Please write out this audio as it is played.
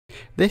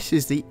This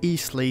is the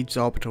East Leeds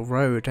Orbital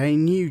Road, a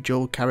new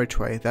dual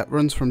carriageway that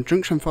runs from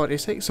junction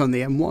 46 on the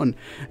M1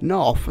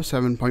 north for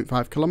 7.5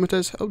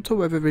 km up to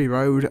Witherby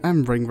Road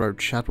and Ring Road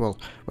Shadwell,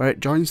 where it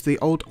joins the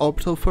old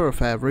Orbital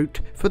Thoroughfare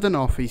route for the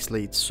North East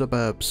Leeds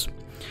suburbs.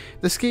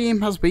 The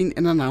scheme has been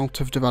in and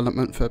out of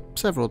development for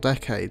several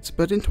decades,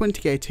 but in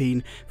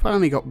 2018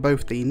 finally got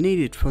both the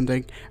needed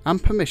funding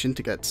and permission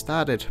to get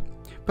started.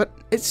 But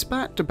it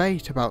sparked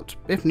debate about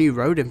if new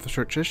road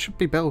infrastructure should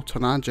be built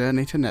on our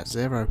journey to net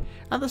zero.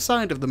 At the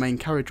side of the main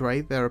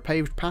carriageway there are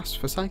paved paths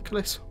for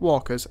cyclists,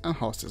 walkers and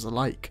horses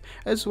alike,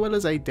 as well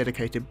as a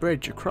dedicated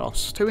bridge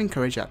across to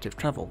encourage active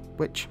travel,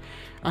 which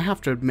I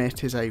have to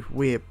admit is a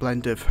weird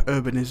blend of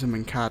urbanism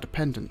and car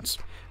dependence.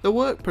 The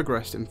work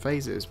progressed in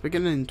phases,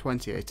 beginning in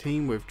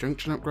 2018 with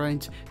junction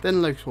upgrades,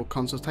 then local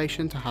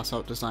consultation to hash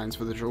out designs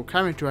for the dual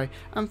carriageway,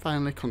 and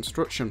finally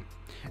construction.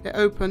 It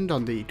opened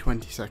on the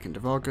 22nd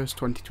of August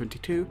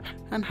 2022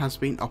 and has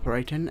been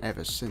operating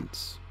ever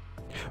since.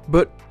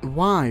 But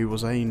why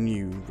was a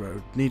new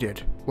road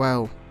needed?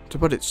 Well, to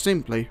put it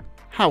simply,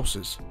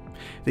 houses.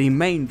 The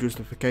main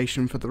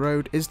justification for the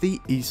road is the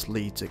East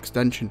Leeds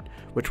extension,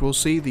 which will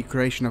see the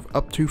creation of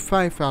up to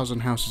 5,000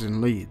 houses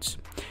in Leeds.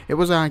 It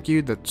was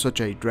argued that such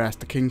a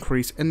drastic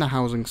increase in the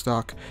housing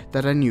stock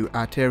that a new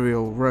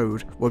arterial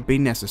road would be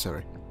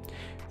necessary.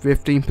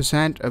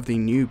 15% of the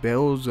new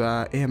builds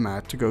are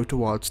earmarked to go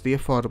towards the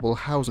affordable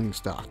housing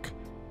stock.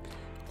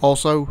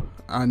 Also,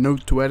 a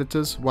note to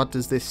editors, what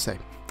does this say?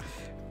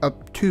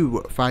 Up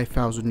to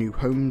 5,000 new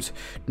homes,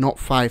 not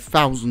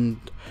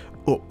 5,000,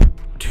 up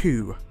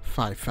to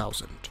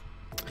 5,000.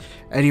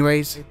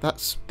 Anyways,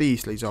 that's the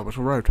East Leeds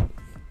Orbital Road.